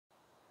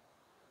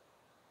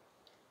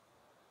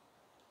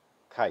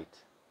Kite,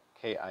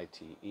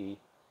 K-I-T-E,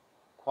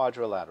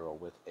 quadrilateral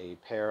with a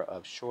pair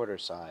of shorter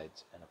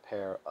sides and a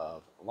pair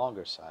of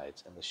longer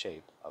sides in the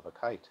shape of a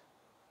kite.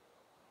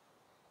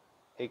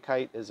 A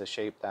kite is a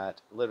shape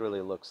that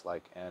literally looks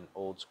like an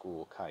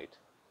old-school kite.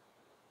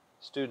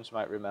 Students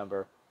might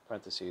remember,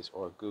 parentheses,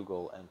 or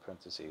Google in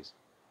parentheses,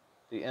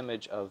 the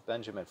image of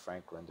Benjamin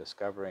Franklin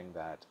discovering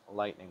that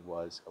lightning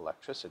was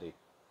electricity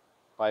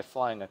by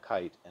flying a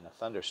kite in a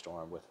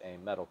thunderstorm with a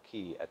metal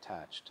key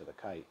attached to the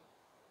kite.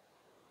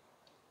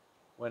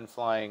 When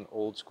flying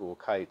old-school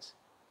kites,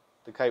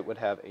 the kite would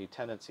have a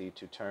tendency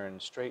to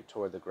turn straight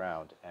toward the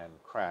ground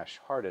and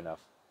crash hard enough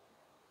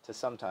to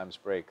sometimes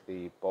break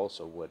the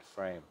balsa wood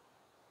frame.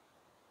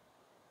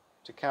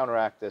 To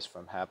counteract this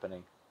from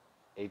happening,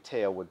 a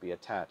tail would be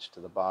attached to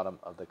the bottom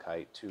of the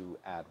kite to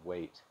add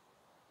weight.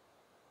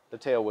 The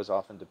tail was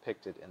often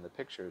depicted in the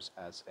pictures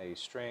as a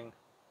string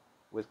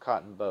with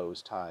cotton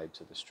bows tied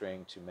to the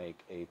string to make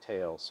a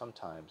tail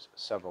sometimes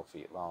several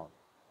feet long.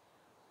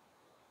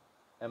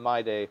 In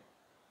my day,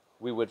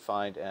 we would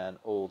find an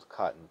old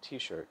cotton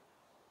t-shirt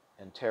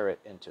and tear it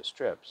into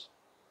strips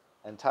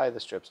and tie the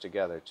strips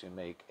together to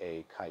make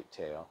a kite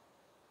tail.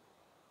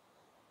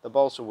 The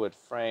balsa wood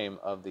frame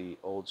of the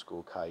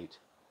old-school kite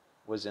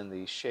was in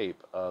the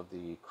shape of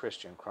the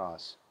Christian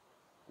cross,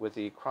 with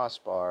the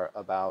crossbar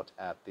about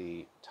at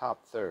the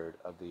top third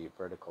of the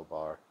vertical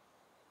bar.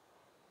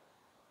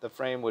 The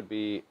frame would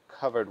be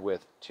covered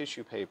with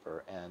tissue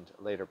paper and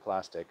later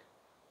plastic,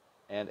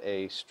 and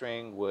a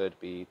string would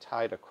be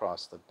tied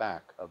across the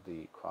back of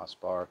the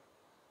crossbar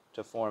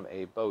to form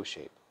a bow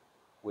shape,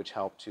 which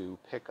helped to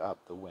pick up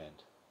the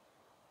wind.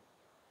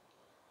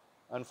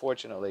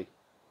 Unfortunately,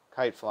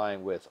 kite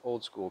flying with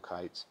old-school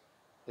kites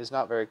is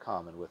not very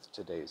common with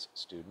today's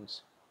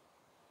students.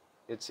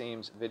 It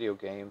seems video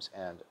games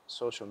and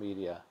social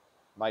media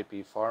might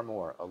be far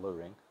more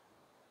alluring.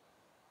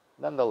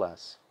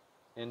 Nonetheless,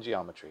 in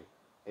geometry,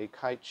 a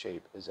kite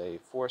shape is a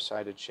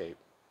four-sided shape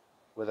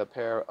with a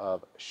pair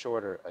of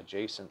shorter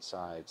adjacent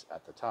sides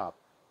at the top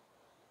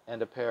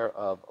and a pair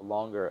of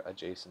longer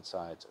adjacent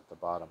sides at the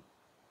bottom.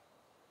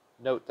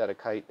 Note that a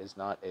kite is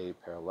not a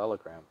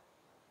parallelogram,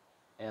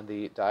 and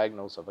the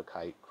diagonals of a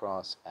kite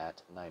cross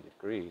at 90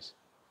 degrees,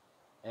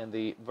 and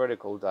the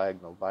vertical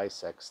diagonal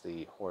bisects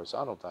the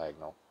horizontal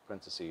diagonal,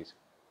 parentheses,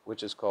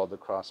 which is called the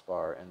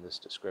crossbar in this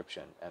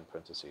description, end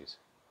parentheses.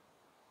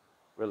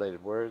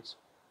 Related words: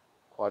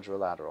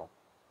 quadrilateral,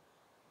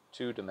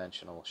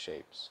 two-dimensional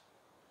shapes.